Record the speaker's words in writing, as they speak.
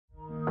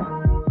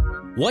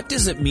What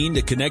does it mean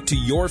to connect to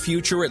your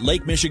future at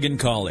Lake Michigan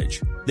College?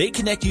 They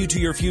connect you to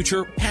your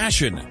future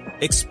passion.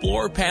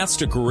 Explore paths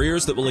to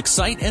careers that will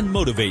excite and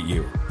motivate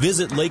you.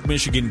 Visit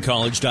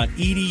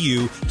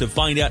lakemichigancollege.edu to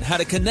find out how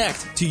to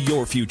connect to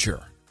your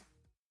future.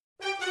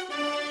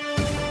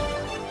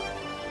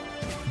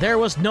 There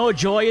was no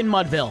joy in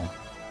Mudville,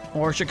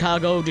 or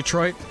Chicago,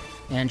 Detroit,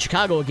 and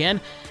Chicago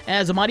again,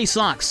 as the mighty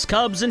Sox,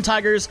 Cubs, and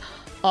Tigers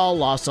all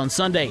lost on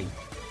Sunday.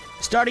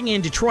 Starting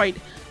in Detroit,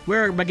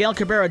 where Miguel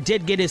Cabrera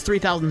did get his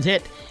 3,000th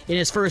hit in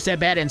his first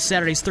at-bat in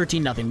Saturday's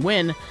 13-0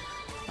 win.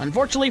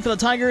 Unfortunately for the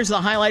Tigers,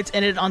 the highlights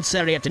ended on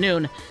Saturday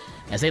afternoon,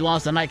 as they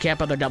lost the nightcap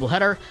of their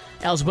doubleheader,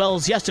 as well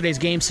as yesterday's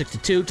game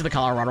 6-2 to the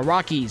Colorado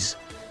Rockies.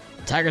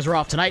 The Tigers are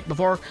off tonight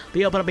before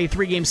they open up a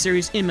 3-game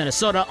series in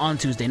Minnesota on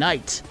Tuesday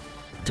night.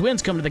 The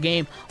Twins come to the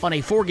game on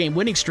a 4-game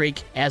winning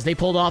streak as they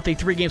pulled off a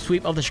 3-game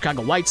sweep of the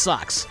Chicago White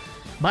Sox.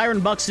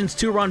 Byron Buxton's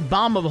 2-run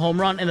bomb of a home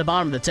run in the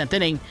bottom of the 10th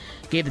inning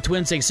gave the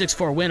Twins a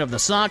 6-4 win over the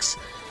Sox.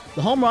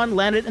 The home run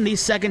landed in the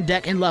second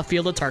deck in left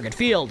field at Target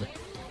Field.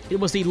 It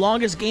was the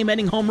longest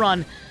game-ending home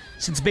run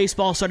since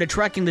baseball started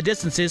tracking the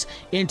distances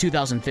in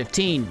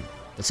 2015.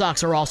 The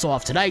Sox are also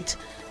off tonight.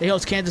 They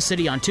host Kansas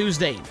City on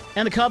Tuesday.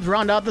 And the Cubs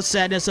round out the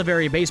sadness of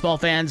area baseball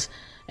fans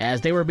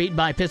as they were beaten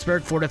by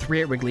Pittsburgh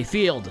 4-3 at Wrigley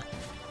Field.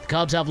 The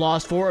Cubs have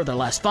lost 4 of their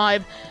last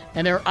 5,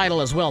 and they're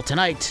idle as well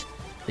tonight.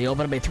 They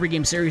open up a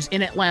 3-game series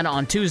in Atlanta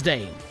on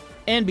Tuesday.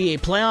 NBA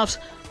playoffs,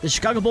 the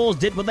Chicago Bulls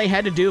did what they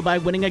had to do by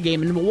winning a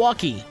game in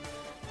Milwaukee.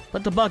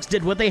 But the Bucks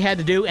did what they had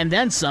to do and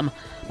then some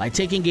by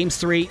taking games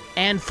 3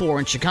 and 4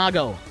 in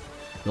Chicago.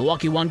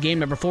 Milwaukee won game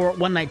number 4,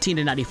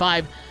 119-95,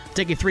 to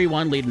take a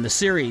 3-1 lead in the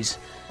series.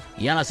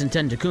 Giannis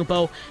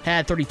Antetokounmpo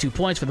had 32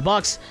 points for the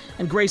Bucks,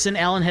 and Grayson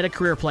Allen had a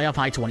career playoff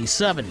high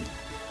 27.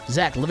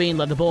 Zach LaVine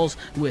led the Bulls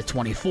with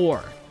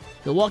 24.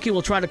 Milwaukee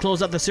will try to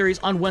close out the series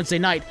on Wednesday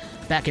night,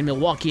 back in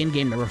Milwaukee in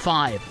game number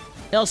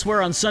 5.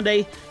 Elsewhere on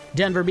Sunday,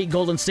 Denver beat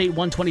Golden State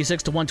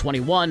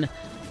 126-121.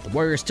 The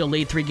Warriors still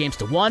lead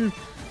 3-1.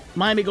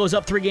 Miami goes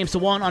up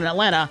 3-1 on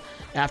Atlanta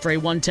after a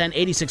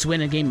 110-86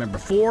 win in game number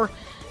 4.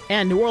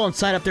 And New Orleans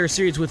tied up their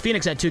series with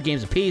Phoenix at 2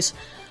 games apiece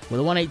with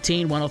a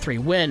 118-103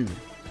 win.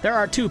 There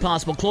are 2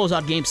 possible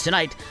closeout games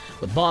tonight,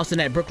 with Boston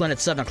at Brooklyn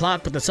at 7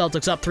 o'clock, but the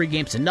Celtics up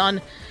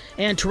 3-0.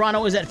 And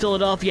Toronto is at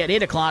Philadelphia at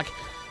 8 o'clock.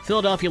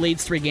 Philadelphia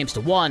leads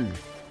 3-1.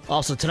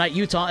 Also tonight,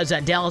 Utah is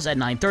at Dallas at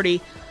 9:30.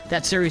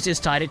 That series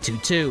is tied at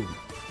 2-2.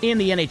 In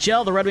the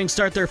NHL, the Red Wings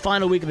start their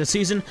final week of the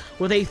season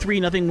with a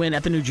 3-0 win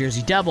at the New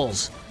Jersey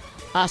Devils.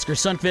 Oscar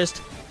Sundqvist,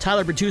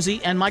 Tyler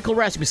Bertuzzi, and Michael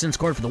Rasmussen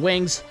scored for the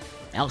Wings.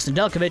 Alex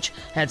Nedeljkovic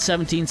had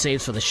 17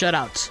 saves for the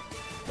shutouts.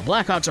 The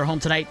Blackhawks are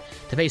home tonight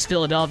to face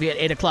Philadelphia at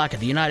 8 o'clock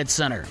at the United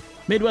Center.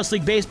 Midwest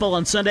League Baseball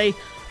on Sunday,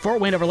 Fort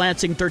Wayne over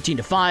Lansing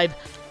 13-5.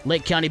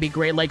 Lake County beat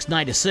Great Lakes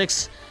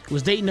 9-6. It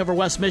was Dayton over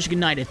West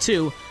Michigan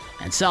 9-2.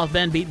 And South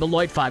Bend beat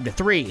Beloit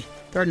 5-3.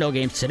 There are no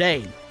games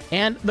today.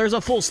 And there's a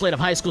full slate of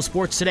high school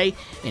sports today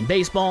in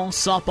baseball,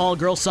 softball,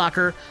 girls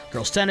soccer,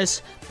 girls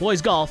tennis,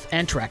 boys golf,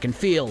 and track and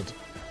field.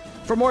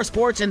 For more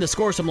sports and the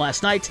scores from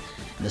last night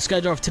and the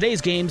schedule of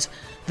today's games,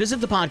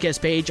 visit the podcast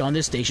page on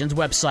this station's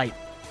website.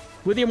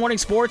 With your morning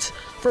sports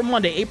for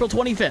Monday, April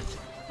 25th,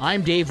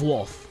 I'm Dave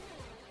Wolf.